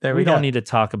 Yeah, we don't need to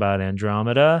talk about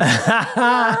Andromeda.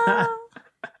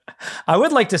 I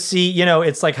would like to see,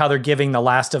 it's like how they're giving The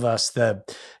Last of Us the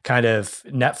kind of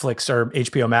Netflix or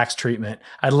HBO Max treatment.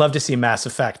 I'd love to see Mass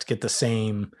Effect get the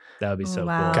same. That would be so cool.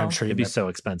 Kind of treatment. It'd be so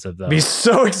expensive, though. It'd be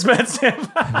so expensive.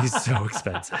 It'd be so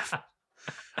expensive.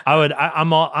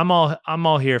 I'm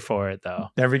all here for it, though.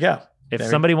 There we go. If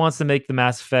somebody wants to make the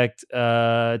Mass Effect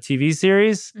TV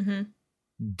series,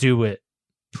 do it,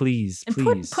 please.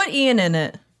 Put Ian in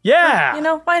it. Yeah.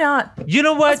 Why not? You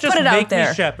know what? Let's just put it make out there.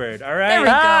 me Shepard, all right? There we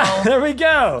go. There we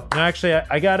go. No, actually,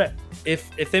 I got it.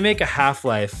 If they make a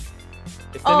Half-Life,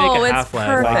 I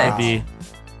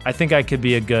think I could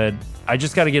be a good. I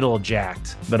just got to get a little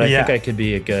jacked, but I think I could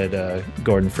be a good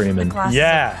Gordon Freeman. The glasses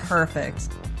are perfect.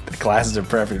 The glasses are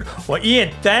perfect. Well,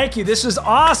 Ian, thank you. This was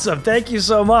awesome. Thank you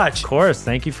so much. Of course.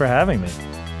 Thank you for having me.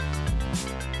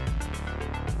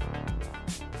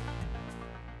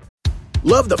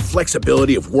 Love the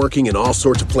flexibility of working in all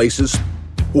sorts of places?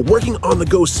 Well, working on the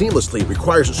go seamlessly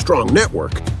requires a strong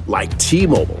network like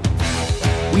T-Mobile.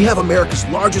 We have America's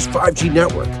largest 5G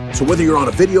network, so whether you're on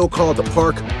a video call at the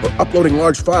park or uploading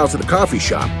large files at the coffee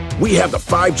shop, we have the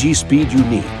 5G speed you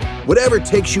need. Whatever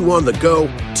takes you on the go,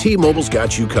 T-Mobile's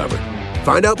got you covered.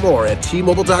 Find out more at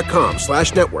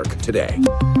T-Mobile.com/network today.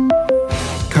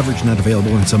 Coverage not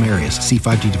available in some areas. See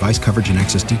 5G device coverage and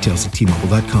access details at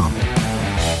T-Mobile.com.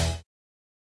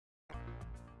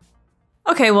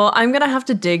 Okay, well, I'm going to have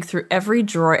to dig through every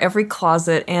drawer, every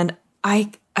closet, and I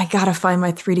gotta find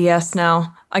my 3DS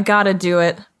now. I gotta do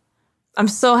it. I'm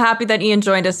so happy that Ian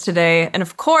joined us today. And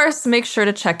of course, make sure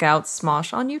to check out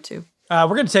Smosh on YouTube. We're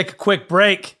going to take a quick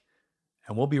break,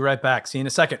 and we'll be right back. See you in a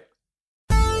second.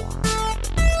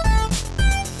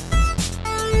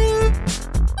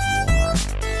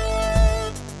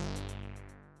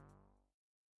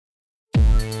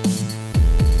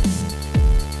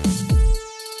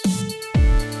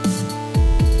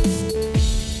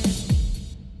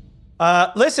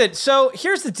 Listen, so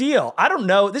here's the deal. I don't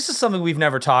know. This is something we've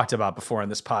never talked about before on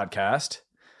this podcast.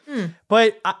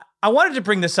 But I wanted to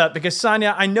bring this up because,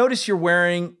 Sonia, I noticed you're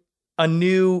wearing a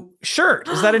new shirt.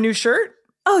 Is that a new shirt?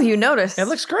 Oh, you noticed. It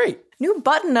looks great. New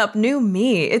button-up, new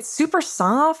me. It's super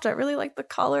soft. I really like the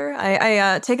color.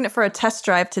 I taken it for a test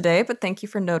drive today, but thank you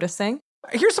for noticing.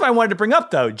 Here's what I wanted to bring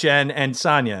up, though, Jen and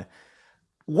Sonia.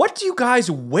 What do you guys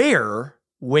wear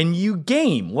when you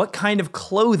game? What kind of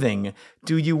clothing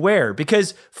do you wear?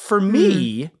 Because for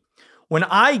me, when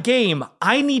I game,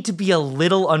 I need to be a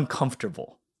little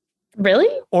uncomfortable. Really?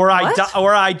 Or I die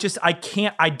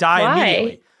Why?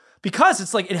 immediately. Because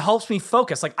it's like, it helps me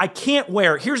focus. Like, I can't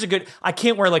wear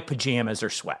like pajamas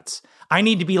or sweats. I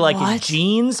need to be like in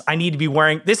jeans. I need to be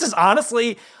wearing, this is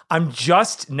honestly, I'm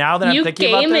just, now that I'm thinking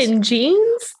about this. You game in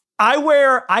jeans?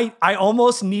 I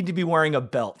almost need to be wearing a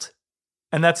belt.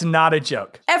 And that's not a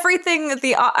joke. Everything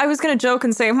I was going to joke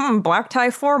and say, black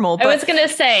tie formal. But I was going to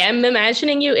say, I'm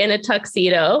imagining you in a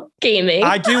tuxedo gaming.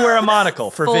 I do wear a monocle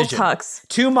for full vision. Tux.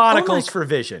 2 monocles for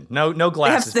vision. No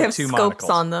glasses, They have but 2 scopes monocles.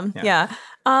 on them. Yeah.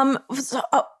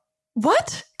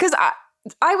 What? Because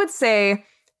I would say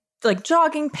like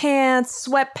jogging pants,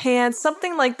 sweatpants,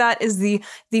 something like that is the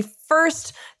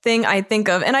first thing I think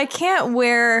of. And I can't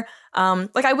wear,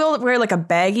 like I will wear like a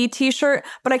baggy t-shirt,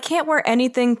 but I can't wear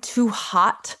anything too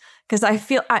hot because I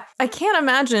feel, I can't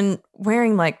imagine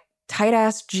wearing like tight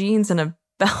ass jeans and a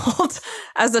belt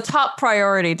as a top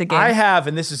priority to game. I have,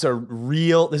 and this is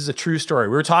a true story.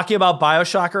 We were talking about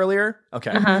BioShock earlier.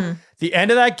 Okay. The end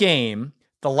of that game,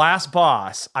 the last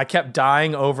boss, I kept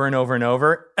dying over and over and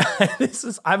over.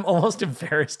 I'm almost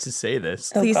embarrassed to say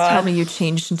this. Please tell me you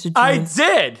changed into jeans. I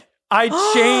did.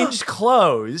 I changed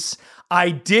clothes. I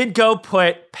did go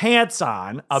put pants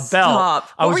on, a belt. Stop.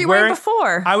 What were you wearing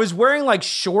before? I was wearing like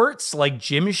shorts, like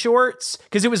gym shorts,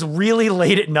 because it was really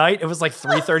late at night. It was like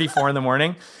 3:34 in the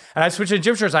morning. And I switched to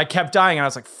gym shorts. I kept dying, and I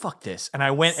was like, fuck this. And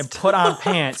I went and put on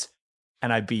pants,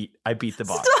 and I beat the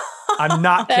boss. I'm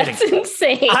not kidding. That's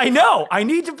insane. I know. I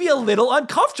need to be a little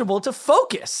uncomfortable to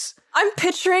focus. I'm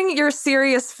picturing your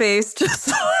serious face just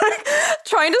like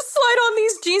trying to slide on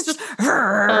these jeans. Just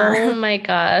oh my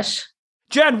gosh.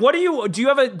 Jen, what do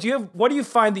you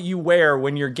find that you wear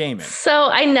when you're gaming? So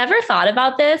I never thought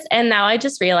about this, and now I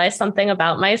just realized something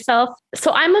about myself.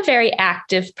 So I'm a very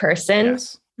active person,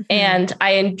 Yes. and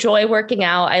I enjoy working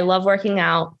out. I love working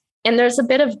out. And there's a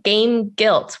bit of game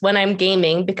guilt when I'm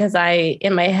gaming because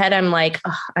in my head, I'm like,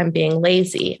 I'm being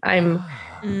lazy. I'm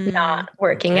not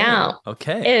working out.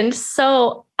 Okay. And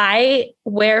so I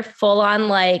wear full on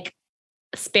like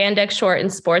spandex short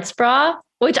and sports bra,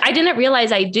 which I didn't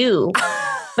realize I do,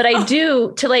 but I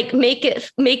do to like make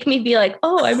me be like,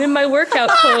 oh, I'm in my workout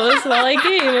clothes while I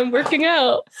game. I'm working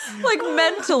out. like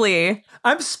mentally.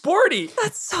 I'm sporty.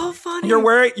 That's so funny. You're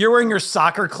wearing your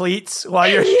soccer cleats while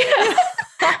you're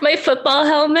My football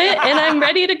helmet, and I'm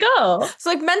ready to go. So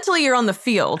like mentally you're on the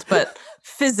field, but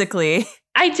physically.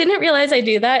 I didn't realize I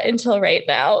do that until right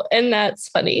now. And that's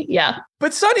funny. Yeah.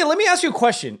 But Sonia, let me ask you a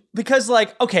question. Because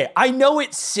like, okay, I know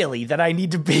it's silly that I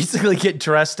need to basically get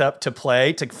dressed up to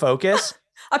play, to focus.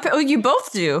 You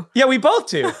both do. Yeah, we both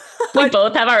do. We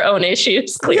both have our own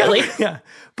issues, clearly. Yeah.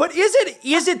 But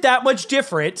is it that much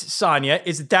different, Sonia?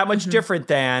 Is it that much different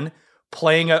than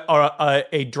playing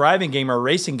a driving game or a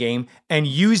racing game and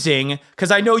using, because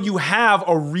I know you have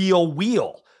a real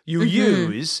wheel you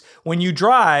use when you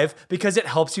drive because it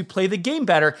helps you play the game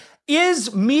better.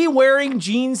 Is me wearing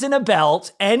jeans and a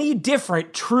belt any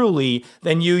different truly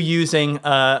than you using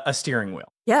a steering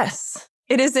wheel? Yes.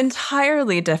 It is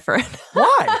entirely different.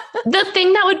 Why? The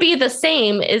thing that would be the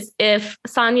same is if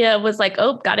Sonia was like,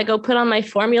 oh, gotta go put on my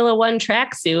Formula One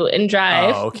tracksuit and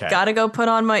drive. Oh, okay. Gotta go put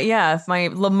on my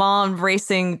Le Mans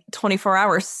racing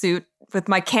 24-hour suit with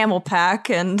my camel pack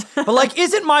and But like,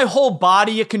 isn't my whole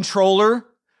body a controller?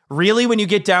 Really, when you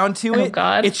get down to it,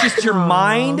 God. it's just your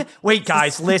mind. Wait,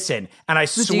 guys, listen. And I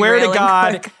swear to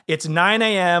God, it's 9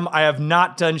 a.m. I have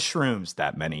not done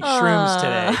that many shrooms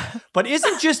today. But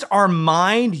isn't just our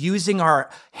mind using our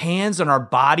hands and our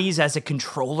bodies as a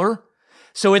controller?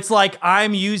 So it's like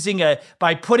I'm using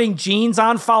by putting jeans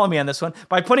on, follow me on this one,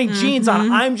 by putting jeans on,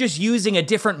 I'm just using a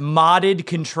different modded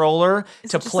controller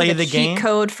to play the game. Cheat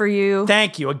code for you.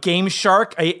 Thank you. A Game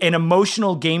Shark, an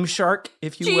emotional Game Shark,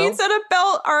 if you will. Jeans and a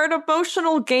belt are an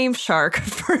emotional Game Shark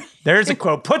for you. There's a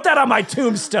quote. Put that on my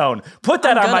tombstone. Put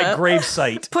that on my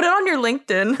gravesite. Put it on your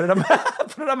LinkedIn.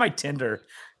 Put it on my Tinder.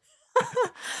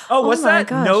 What's that?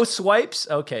 Gosh. No swipes?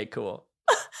 Okay, cool.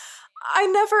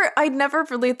 I never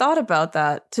really thought about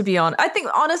that, to be honest. I think,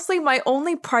 honestly, my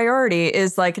only priority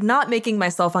is like not making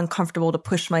myself uncomfortable to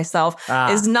push myself,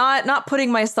 is not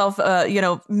putting myself,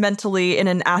 mentally in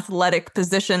an athletic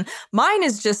position. Mine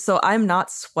is just so I'm not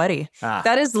sweaty.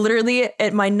 That is literally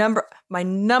my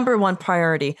number one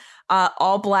priority.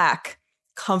 All black.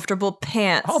 Comfortable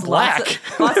pants. All black.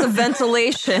 Lots of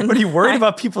ventilation. What, are you worried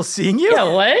about people seeing you?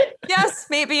 Yeah, what? Yes,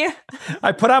 maybe.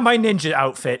 I put on my ninja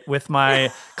outfit with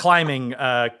my climbing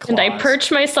claws. And I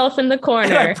perch myself in the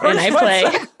corner and I play.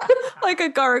 Like a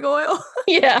gargoyle.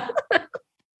 Yeah.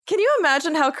 Can you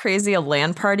imagine how crazy a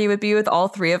LAN party would be with all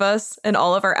three of us and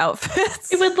all of our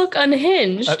outfits? It would look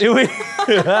unhinged.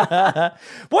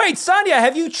 Wait, Sonia,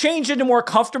 have you changed into more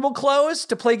comfortable clothes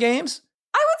to play games?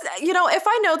 I would, if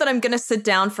I know that I'm going to sit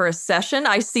down for a session,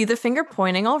 I see the finger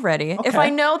pointing already. Okay. If I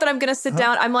know that I'm going to sit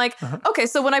down, I'm like, okay,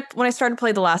 so when I started to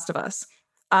play The Last of Us,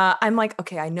 I'm like,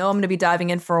 okay, I know I'm going to be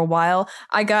diving in for a while.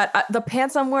 I got the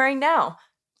pants I'm wearing now,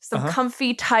 some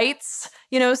comfy tights,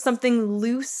 something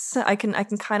loose. I can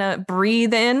kind of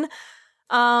breathe in.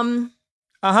 I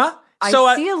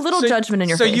see a little judgment in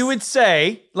your face. So you would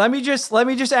say, let me just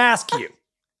ask you.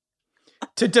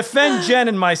 To defend Jen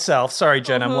and myself, sorry,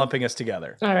 Jen, I'm lumping us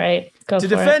together. All right, go for it.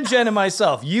 To defend Jen and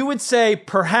myself, you would say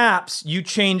perhaps you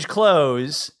change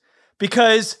clothes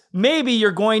because maybe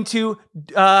you're going to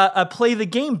play the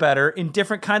game better in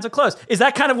different kinds of clothes. Is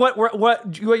that kind of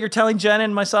what you're telling Jen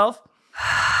and myself?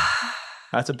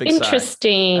 That's a big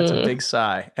Interesting. Sigh. That's a big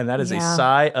sigh. And that is a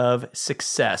sigh of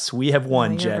success. We have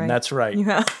won, Jen. Right. That's right.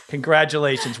 Yeah.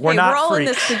 Congratulations. We're not freaks. We're all in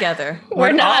this together.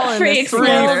 We're not freaks.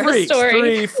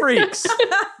 Three freaks.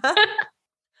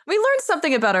 We learned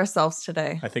something about ourselves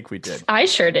today. I think we did. I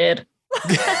sure did.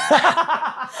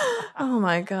 Oh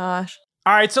my gosh.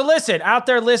 All right, so listen, out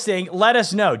there listening, let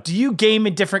us know. Do you game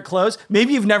in different clothes?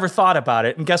 Maybe you've never thought about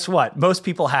it, and guess what? Most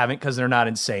people haven't because they're not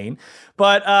insane.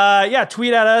 But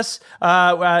tweet at us,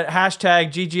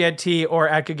 hashtag GGNT or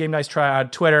at Good Game Nice Try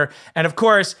on Twitter. And of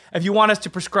course, if you want us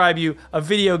to prescribe you a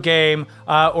video game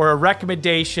or a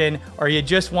recommendation, or you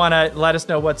just want to let us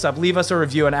know what's up, leave us a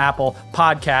review on Apple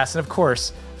Podcasts. And of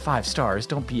course, 5 stars.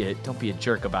 Don't be a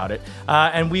jerk about it.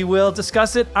 And we will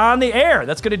discuss it on the air.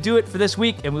 That's going to do it for this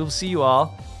week, and we will see you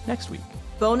all next week.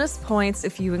 Bonus points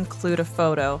if you include a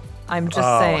photo. I'm just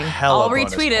saying. I'll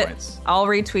retweet it. I'll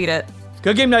retweet it.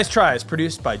 Good Game Nice Try is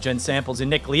produced by Jen Samples and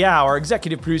Nick Liao. Our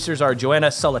executive producers are Joanna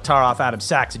Solitaroff, Adam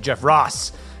Sachs, and Jeff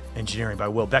Ross. Engineering by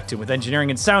Will Beckton, with engineering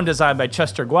and sound design by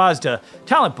Chester Guazda.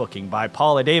 Talent booking by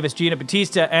Paula Davis, Gina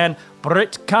Batista, and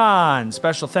Britt Kahn.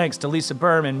 Special thanks to Lisa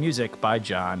Berman. Music by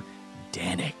John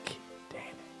Danik.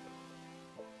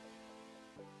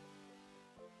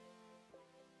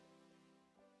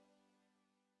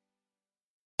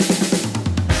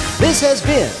 This has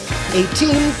been a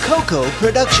Team Coco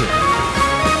production.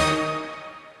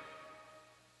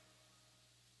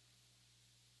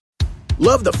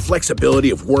 Love the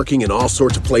flexibility of working in all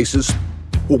sorts of places?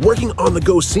 Well, working on the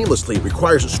go seamlessly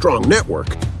requires a strong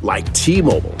network like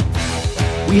T-Mobile.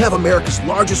 We have America's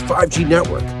largest 5G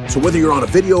network, so whether you're on a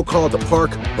video call at the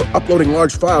park or uploading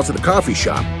large files at a coffee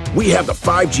shop, we have the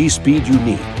 5G speed you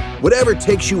need. Whatever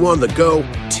takes you on the go,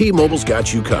 T-Mobile's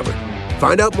got you covered.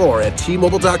 Find out more at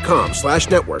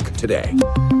T-Mobile.com/network today.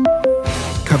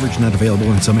 Coverage not available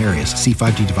in some areas. See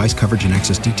 5G device coverage and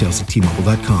access details at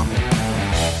T-Mobile.com.